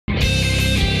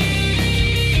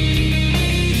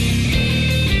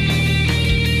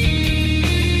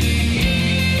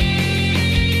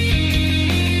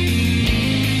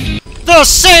The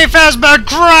safe has been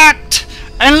cracked!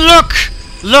 And look!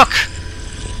 Look!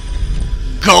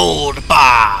 Gold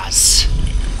bars!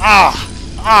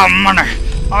 Oh, money!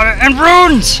 Oh, and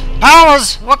runes!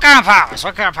 Powers! What kind of powers?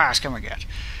 What kind of powers can we get?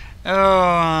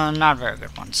 Oh, not very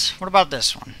good ones. What about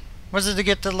this one? Was it to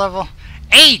get to level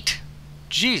 8?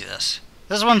 Jesus.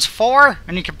 This one's 4,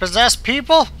 and you can possess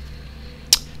people?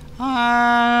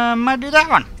 Might do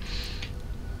that one.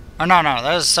 Oh, no,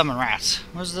 that was summon rats.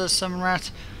 What's this summon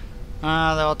rats?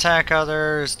 They'll attack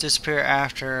others, disappear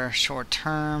after short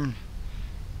term.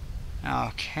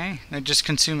 Okay. They just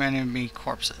consume enemy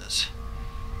corpses.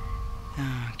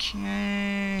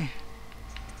 Okay.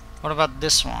 What about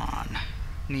this one?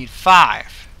 Need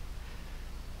 5.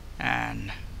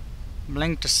 And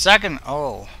blink to second.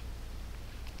 Oh.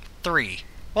 3.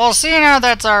 Well, seeing how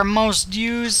that's our most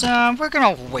used, we're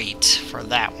gonna wait for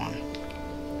that one.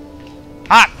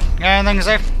 Hot! Got anything to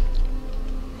say?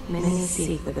 Many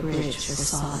seek the bridge for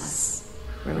solace,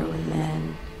 ruined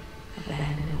men,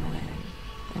 abandoned women,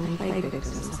 and fight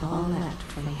victims of all that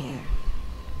from here.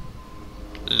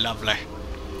 Lovely.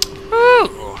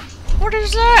 Ooh! What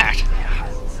is that?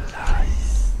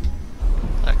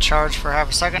 That charge for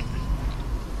half a second.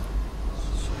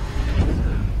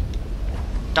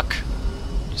 Duck.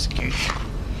 Just in case.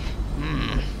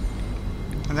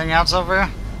 Anything else over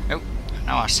here? Oh, I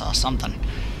know I saw something.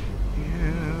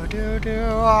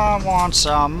 I want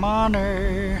some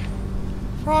money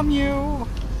from you.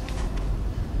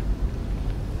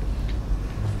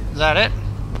 Is that it?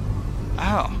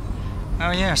 Oh.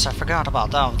 Oh yes, I forgot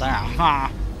about that there.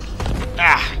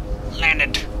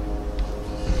 Landed.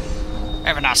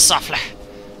 Ever not softly,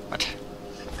 but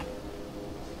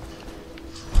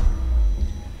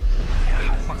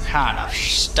what kind of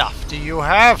stuff do you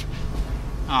have?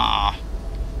 Aw.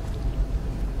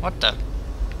 What the?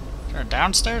 Is there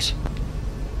downstairs?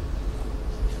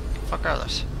 The fuck are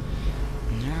those?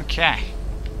 Okay.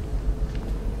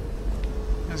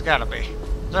 There's gotta be.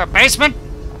 Is there a basement?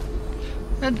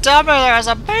 Didn't tell me there was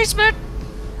a basement!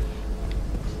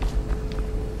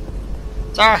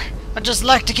 Sorry, I'd just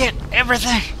like to get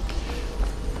everything.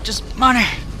 Just money.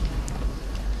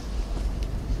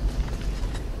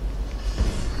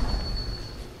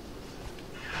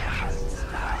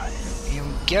 Here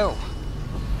we go.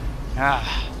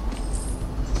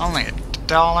 Only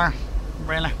 $1.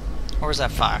 Really? Or was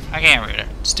that 5? I can't read it.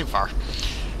 It's too far.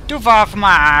 Too far for my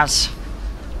eyes.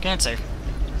 Can't see.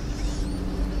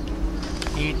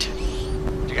 Eat.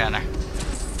 What you got in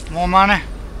there? More money?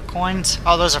 Coins?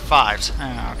 Oh, those are 5s.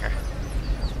 Oh, okay.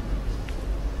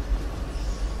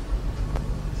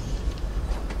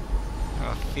 I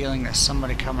have a feeling there's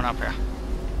somebody coming up here.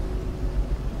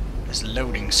 There's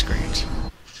loading screens.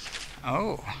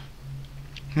 Oh.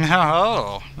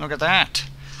 Oh, look at that.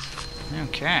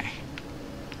 Okay.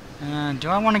 Do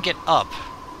I want to get up?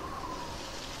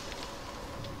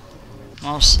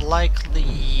 Most likely,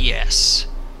 yes.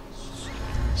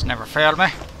 It's never failed me.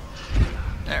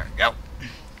 There we go.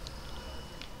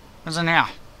 What's in here?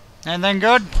 Anything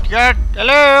good? Good?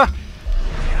 Hello?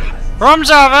 Room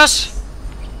service?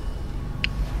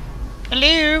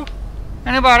 Hello?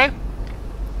 Anybody?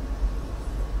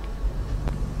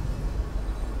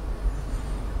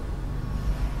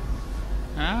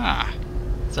 Ah,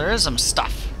 there is some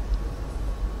stuff.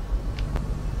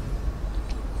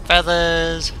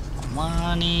 Feathers,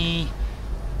 money.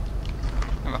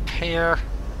 I have a pear.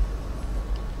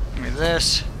 Give me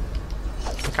this.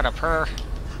 Cut up her.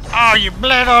 Oh, you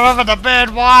bled all over the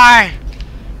bed. Why?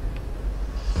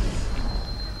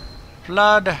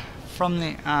 Blood from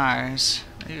the eyes.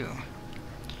 Ew.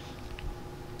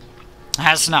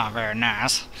 That's not very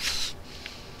nice.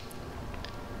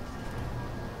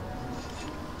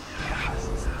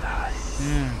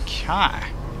 Okay.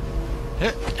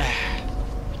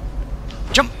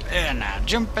 Jump in,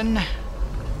 jumping.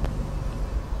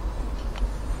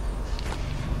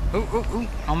 Ooh,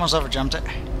 almost over jumped it.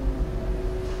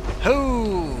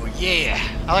 Oh, yeah.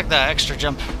 I like that extra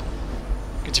jump.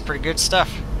 Gets you pretty good stuff.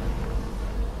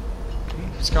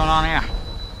 What's going on here?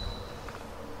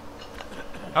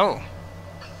 Oh.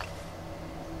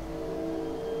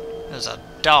 There's a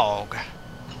dog.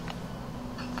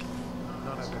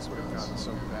 None of this would have gotten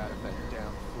so bad if that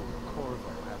damn fool Corvo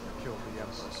hadn't killed the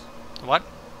Empress. What?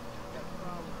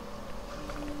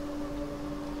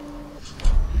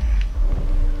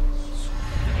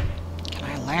 Can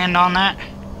I land on that?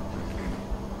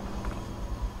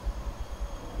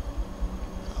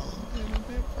 A little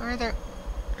bit further.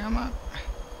 Come on.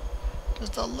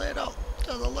 Just a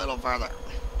little further.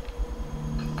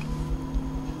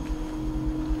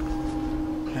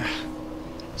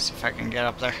 See if I can get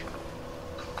up there.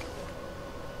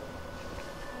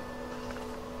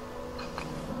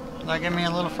 Will that get me a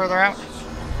little further out?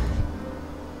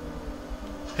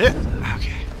 Hit.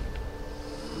 Okay.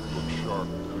 Look sharp.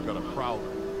 We got a prowler.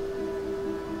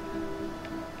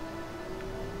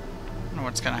 I don't know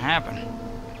what's gonna happen.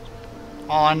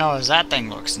 All I know is that thing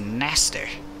looks nasty.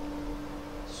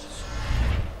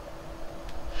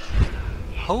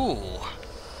 Oh.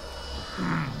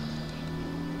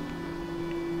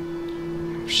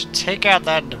 We should take out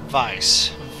that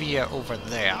device via over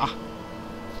there. I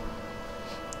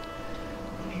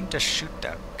need to shoot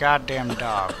that goddamn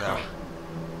dog, though.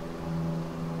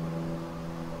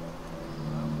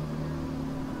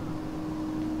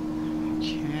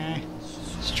 Okay.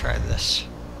 Let's try this.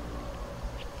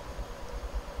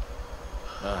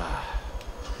 I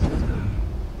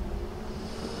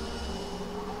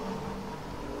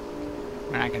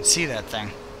mean, I can see that thing.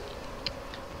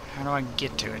 How do I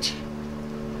get to it?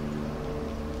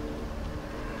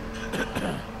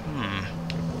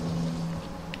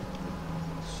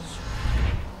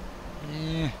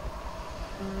 Yeah.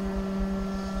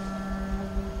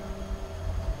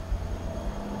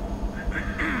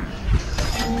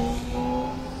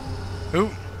 Ooh,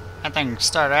 that thing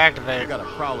started activating. We got a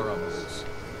prowler on the loose.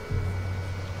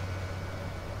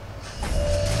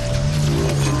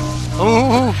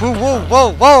 Ooh,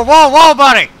 whoa,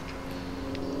 buddy!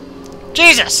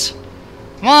 Jesus!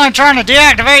 I'm only trying to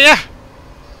deactivate you!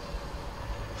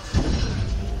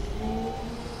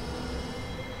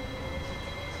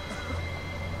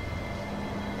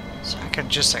 So I could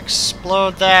just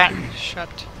explode that and shut...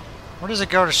 Where does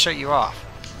it go to shut you off?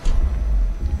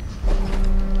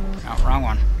 Oh, wrong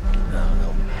one.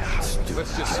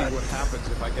 Let's just see what happens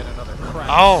if I get another crack.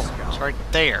 Oh, it's right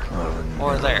there.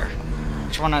 Or there.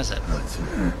 Which one is it?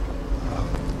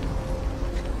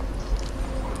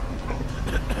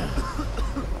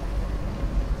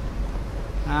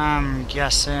 I'm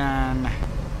guessing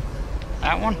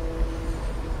that one?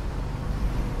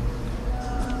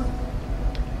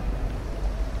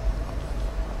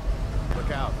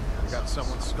 Look out. We got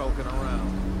someone skulking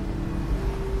around.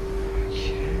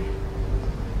 Okay.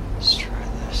 Let's try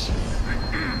this.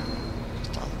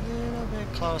 Just a little bit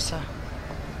closer.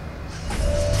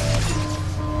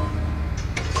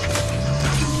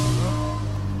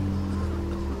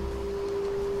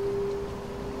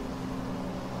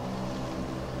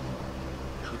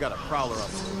 We got a prowler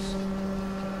on the loose.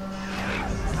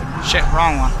 Shit,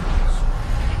 wrong one.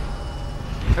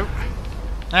 Oop.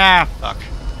 Ah, fuck.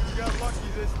 You got lucky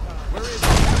this time. Where is it?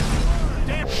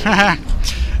 Damn.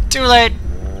 Too late.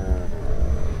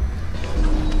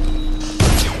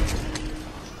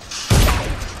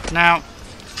 Now,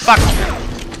 fuck.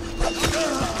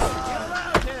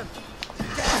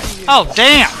 Oh,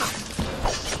 damn.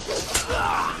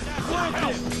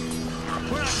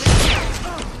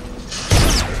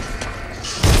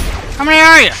 How many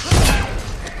are you?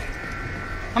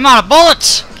 I'm out of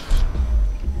bullets.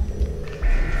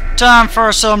 Time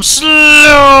for some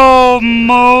slow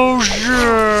motion.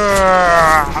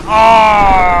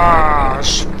 Ah,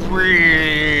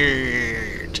 sweet.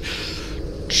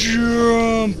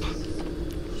 Jump.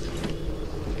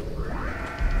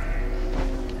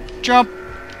 Jump.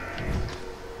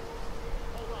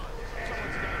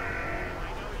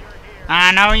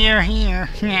 I know you're here.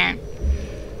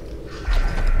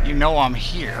 You know I'm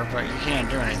here, but you can't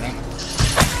do anything.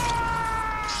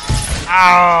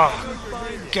 Oh,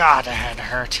 God, that had to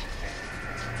hurt.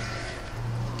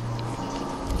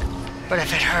 But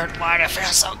if it hurt, why'd it feel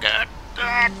so good?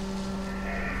 Ugh.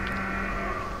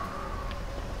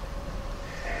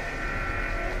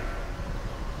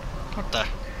 What the?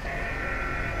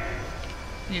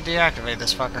 You deactivate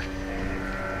this fucker.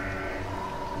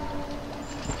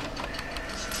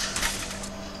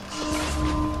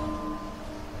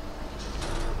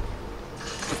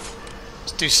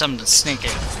 Let's do something sneaky.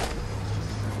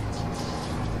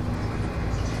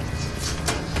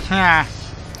 Ha!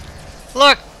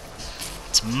 Look!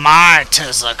 It's my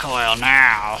Tesla coil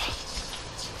now!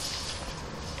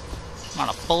 I'm out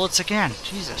of bullets again.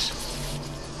 Jesus.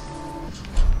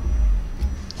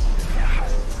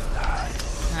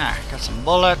 Ah, got some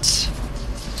bullets.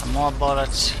 Some more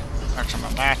bullets. Got some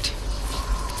of that.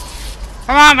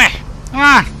 Come on, me! Come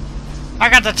on! I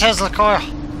got the Tesla coil.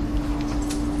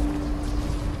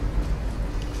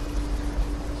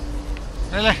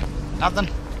 Really? Nothing?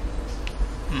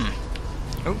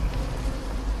 Oh.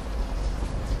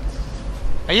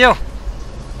 Hey, you!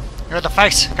 You're the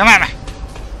face. Come at me!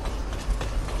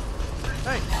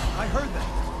 Hey, I heard that.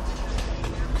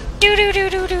 Do.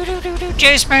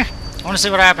 Chase me! I want to see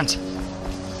what happens.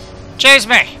 Chase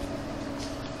me!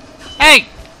 Hey!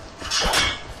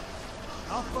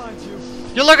 I'll find you.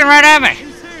 You're looking right at me!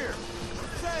 He's here.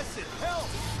 Sassy.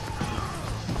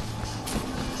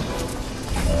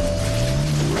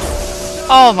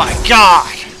 Oh my god!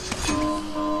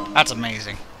 That's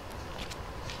amazing.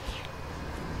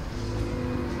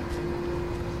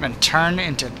 Been turned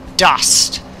into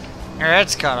dust. Your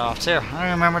head's cut off too. I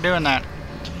don't remember doing that.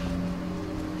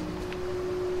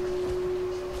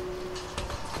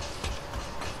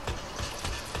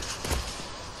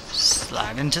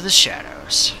 Slide into the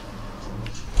shadows.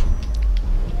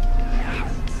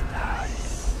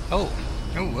 Oh.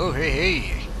 Oh, hey,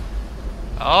 hey.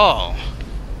 Oh.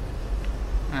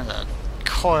 There's a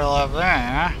coil up there,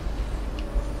 huh?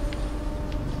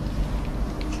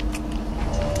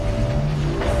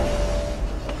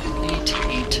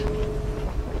 Eat.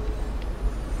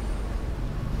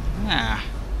 Yeah.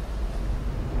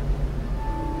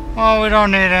 Well, we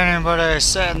don't need anybody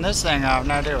setting this thing off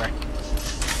now, do we?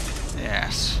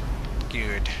 Yes.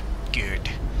 Good. Good.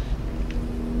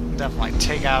 Definitely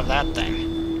take out that thing.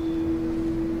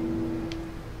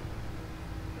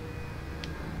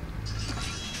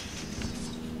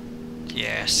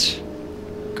 Yes.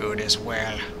 Good as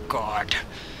well. God.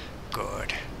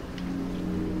 Good.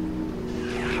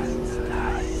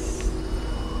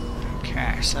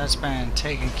 Okay, so that's been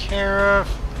taken care of.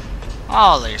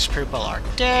 All these people are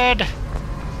dead.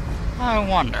 I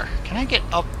wonder, can I get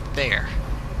up there?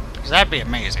 Because that'd be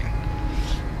amazing.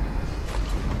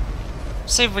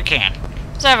 See if we can.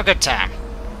 Let's have a good time.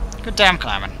 Good time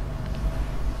climbing.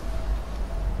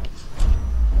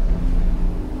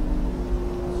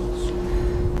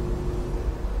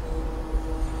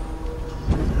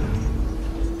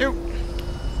 Oop.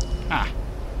 Ah.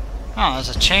 Oh,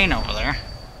 there's a chain over there.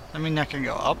 That means I can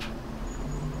go up.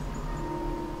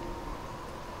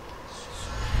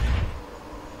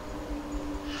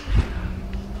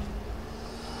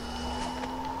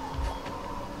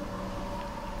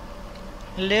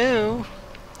 Hello?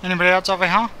 Anybody else over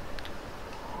here?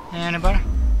 Anybody?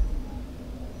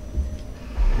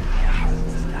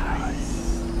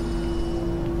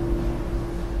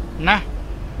 No?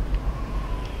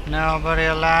 Nobody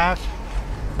alive?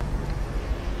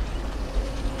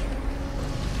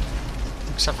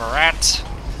 Except for rats.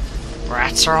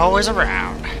 Rats are always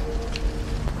around.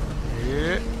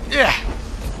 Yeah.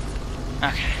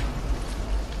 Okay.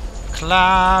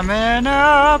 Climbing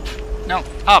up. No,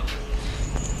 up.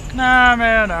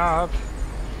 Climbing up.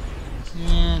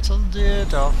 It's a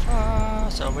little far.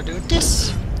 So we do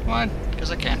this one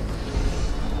because I can.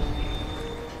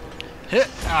 Oh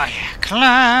yeah,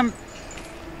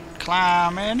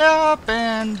 climbing up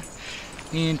and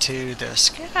into the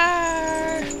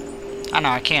sky. I know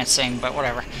I can't sing, but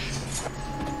whatever.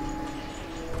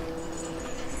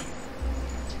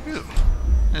 Ooh,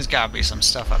 there's gotta be some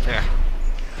stuff up here.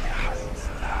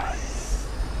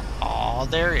 Oh,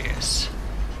 there is.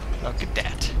 Look at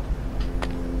that.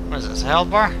 What is this, a health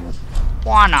bar?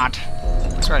 Why not?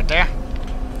 It's right there.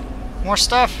 More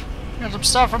stuff? You got some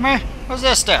stuff for me? What's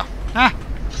this do? Huh?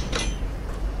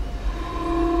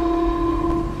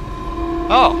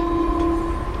 Oh.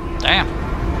 Damn.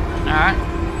 Alright.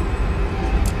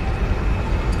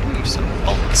 Ooh, some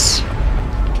bolts. I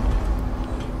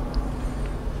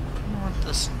wonder what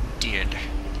this did.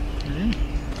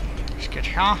 Let's get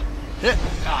here. Oh, yeah.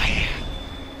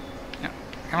 No,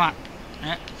 come on.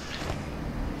 Yeah.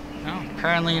 No,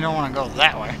 apparently you don't want to go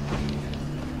that way.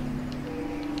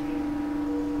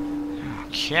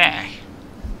 Okay.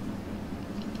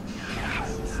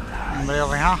 Anybody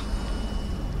over here?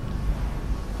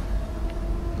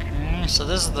 Okay, so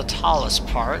this is the tallest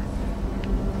part.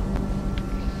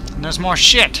 And there's more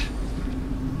shit.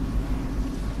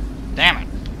 Damn it.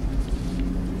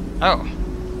 Oh.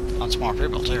 Lots more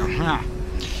people too. Huh.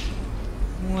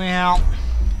 Well.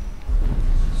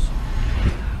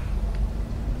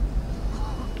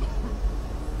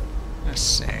 Let's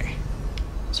see.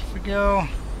 So if we go...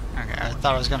 Okay, I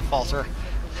thought I was going to fall through.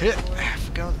 If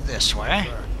we go this way...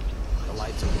 The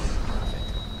lights are working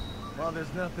perfect. Well,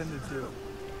 there's nothing to do.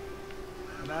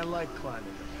 And I like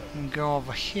climbing the hill. We go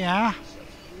over here.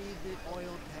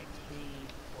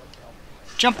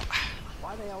 Jump!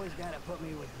 Why they always gotta put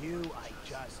me with you, I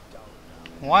just don't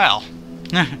know. Well.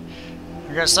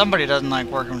 I guess somebody doesn't like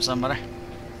working with somebody.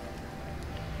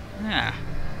 Yeah.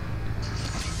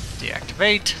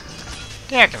 Deactivate.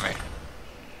 Deactivate.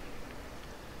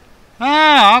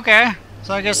 Oh, okay.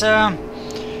 So I guess,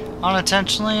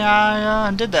 unintentionally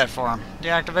I did that for him.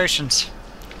 Deactivations.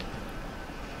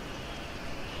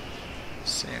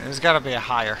 Let's see, there's gotta be a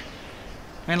higher.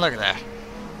 I mean, look at that.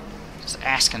 Just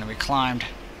asking to be climbed.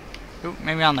 Ooh,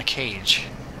 maybe on the cage.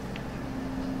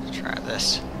 Let's try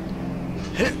this.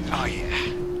 Oh,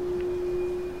 yeah.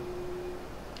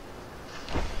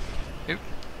 Oop.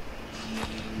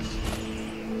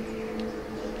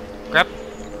 Grab.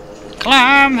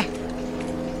 Climb!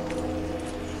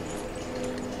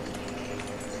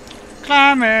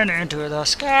 Climbing into the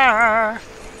sky.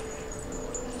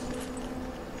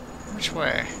 Which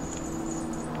way?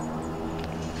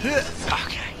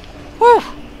 Okay. Woo!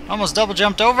 Almost double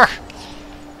jumped over.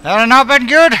 That would not been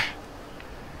good.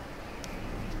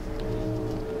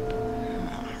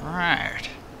 Alright.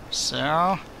 So,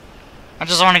 I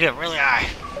just want to get really high.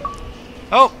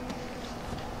 Oh!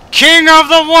 King of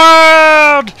the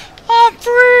world! I'm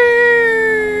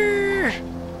free!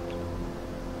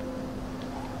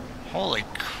 Holy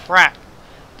crap.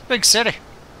 It's a big city.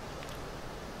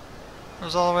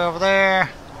 Goes all the way over there.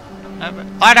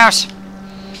 Lighthouse!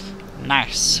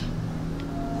 Nice.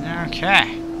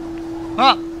 Okay.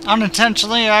 Well,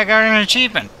 unintentionally I got an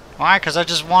achievement. Why? Because I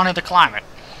just wanted to climb it.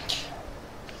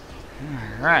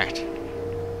 Alright.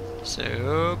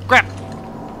 So, grab!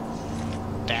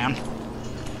 Down.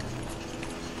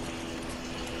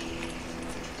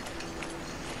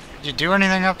 Did you do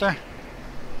anything up there?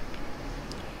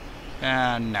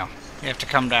 No. You have to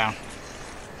come down.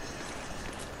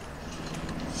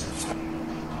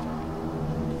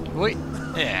 Wait.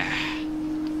 Yeah.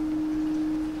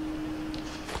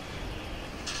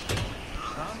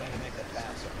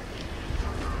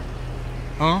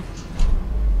 Huh?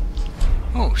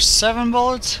 Oh, 7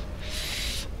 bullets?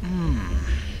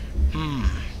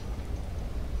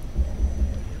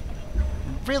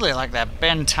 Really like that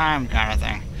bend time kind of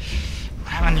thing. I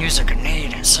haven't used a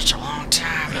grenade in such a long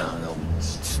time. No,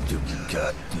 stupid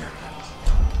gut.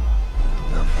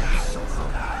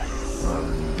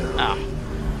 Oh.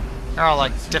 They're all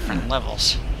like different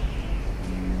levels.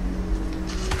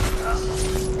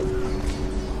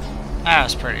 That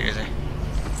was pretty easy.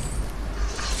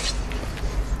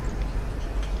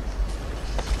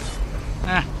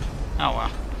 Oh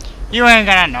well. You ain't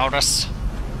gonna notice.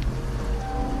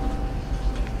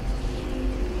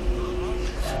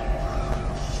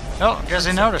 Oh, guess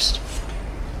he noticed.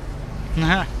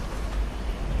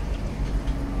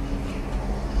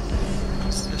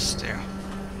 What's this do?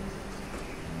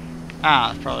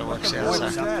 Ah, that probably works the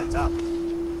other side.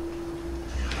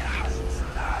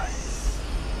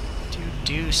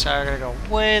 So I gotta go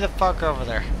way the fuck over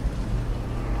there.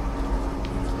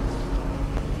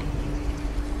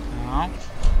 Oh.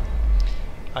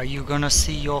 Are you gonna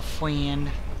see your friend?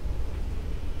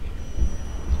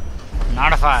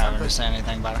 Not if I ever say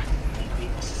anything about it.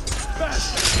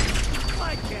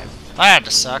 That had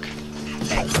to suck.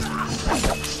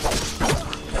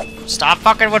 Stop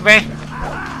fucking with me!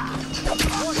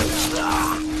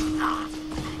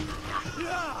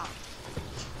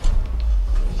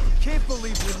 Can't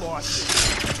believe we lost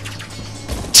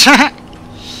it.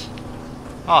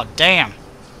 Oh damn!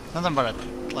 Nothing but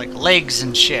like legs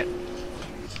and shit.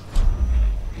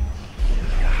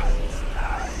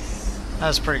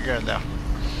 That's pretty good though.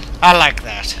 I like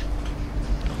that.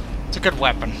 It's a good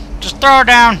weapon. Just throw it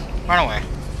down, run away.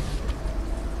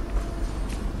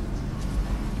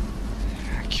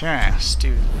 Okay, let's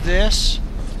do this.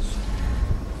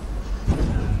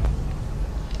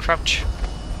 Crouch.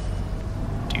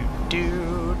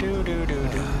 Do.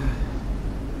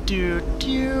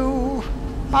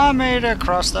 I made it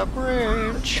across the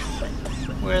bridge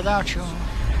without you.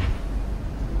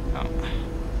 Oh,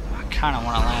 I kind of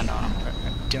want to land on him, but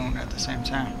I don't at the same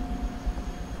time.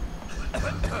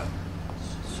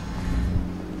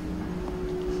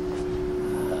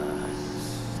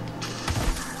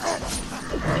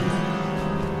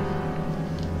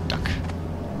 Duck.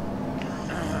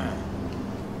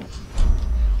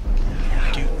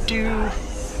 Do.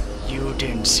 You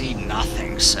didn't see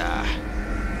nothing, sir.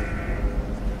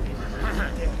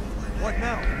 What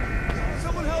now?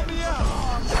 Someone help me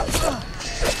out!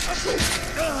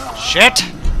 Shit!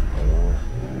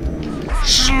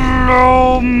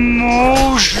 Slow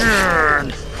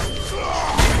motion!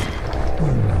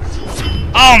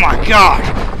 Oh my god!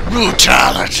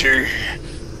 Brutality!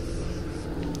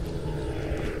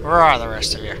 Where are the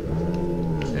rest of you?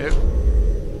 Nope.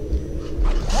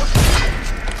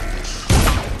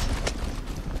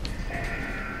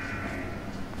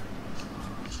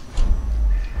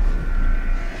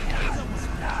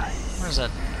 Where's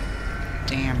that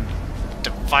damn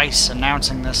device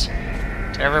announcing this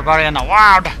to everybody in the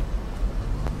world?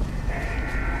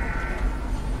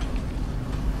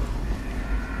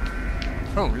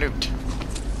 Oh, loot.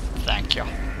 Thank you.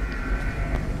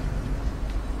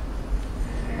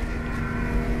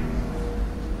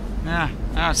 Yeah,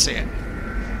 I don't see it.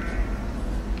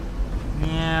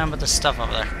 Yeah, but there's stuff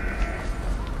over there.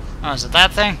 Oh, is it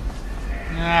that thing?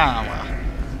 Yeah, well.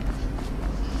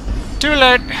 Too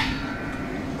late!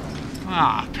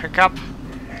 Ah, pick up.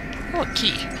 Oh, a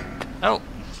key. Oh.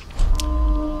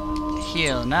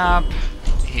 Healing up.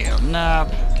 Healing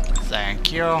up.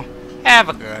 Thank you. Have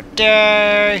a good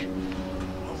day.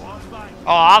 Oh,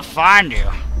 I'll find you.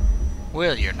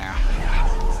 Will you now?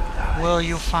 Will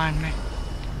you find me?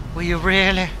 Will you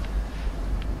really?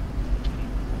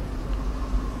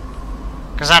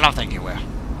 Because I don't think you will.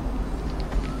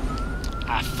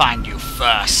 I find you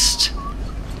first.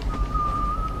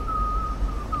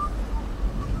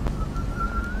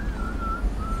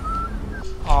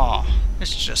 Oh,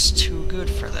 it's just too good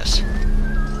for this.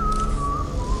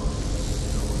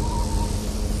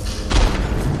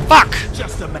 Fuck!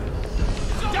 Just a minute.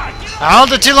 I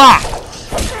held it too long.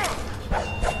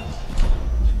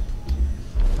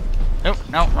 Nope,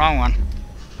 no, wrong one.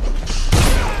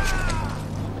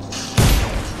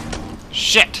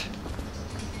 Shit!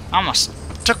 I almost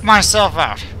took myself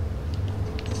out.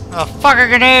 A fucker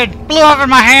grenade blew up in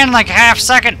my hand like a half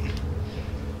second.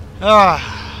 Oh,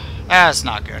 that's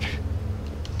not good.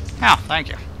 Oh, thank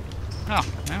you. Oh,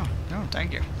 no, no,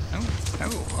 thank you.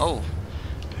 Oh.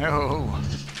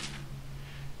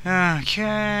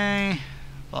 Okay.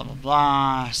 Blah, blah,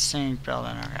 blah. Sink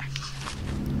building, okay.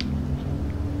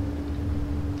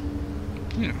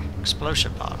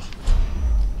 Explosive bottle.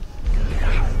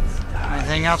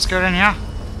 Anything else good in here?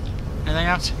 Anything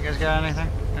else? You guys got anything?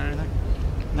 Got anything?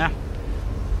 No?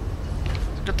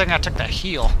 Good thing I took that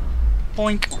heal.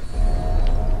 Boink.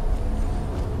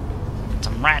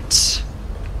 Some rats.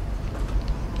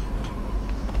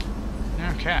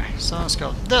 Okay, so let's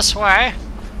go this way.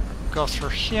 Go through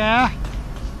here.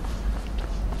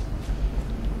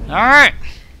 Alright.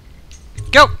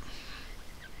 Go!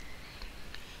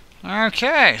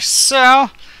 Okay,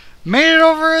 so made it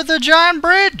over the giant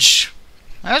bridge.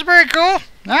 That's pretty cool.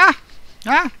 Yeah?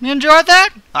 Yeah? You enjoyed that?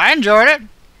 I enjoyed it.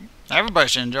 Everybody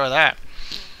should enjoy that.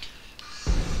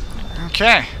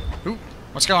 Okay. Ooh,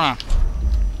 what's going on?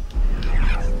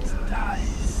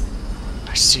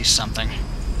 I see something.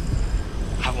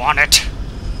 I want it.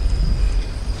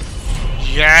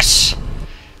 Yes.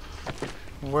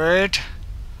 Wait.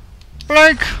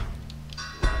 Blink.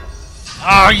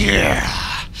 Oh yeah.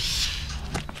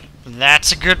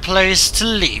 That's a good place to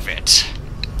leave it.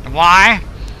 Why?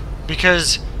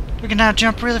 Because we can now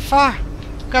jump really far.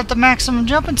 We've got the maximum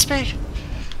jumping speed.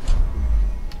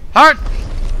 Heart!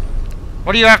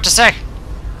 What do you have to say?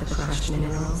 The crushed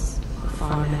minerals, the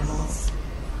farm animals,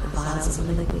 the vials of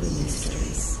liquid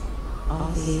mysteries.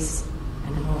 All these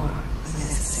and more are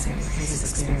necessary for his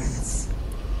experiments.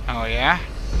 Oh yeah?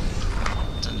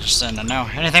 It's interesting to know.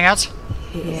 Anything else?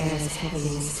 The air is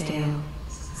heavy and stale.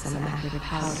 Some acrid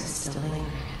powder still lingering.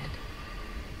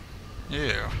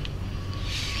 Ew.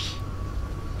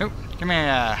 Oh, give me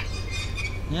a...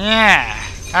 Yeah.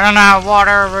 I don't know how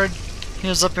water would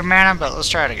use up your mana, but let's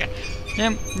try it again.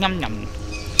 Yum, yum, yum.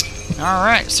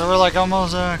 Alright, so we're like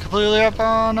almost completely up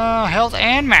on health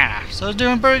and mana. So it's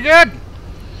doing pretty good.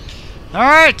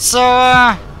 Alright, so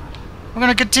we're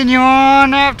gonna continue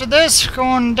on after this,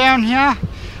 going down here.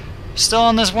 Still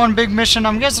on this one big mission.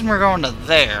 I'm guessing we're going to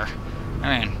there.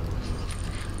 I mean,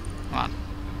 come on.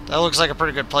 That looks like a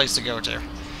pretty good place to go to.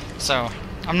 So,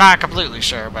 I'm not completely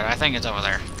sure, but I think it's over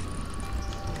there.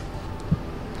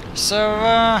 So,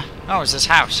 oh, it's this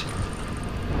house.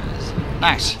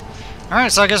 Nice.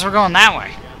 Alright, so I guess we're going that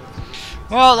way.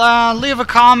 Well, leave a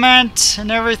comment and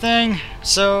everything.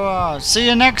 So, see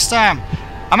you next time.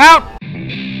 I'm out!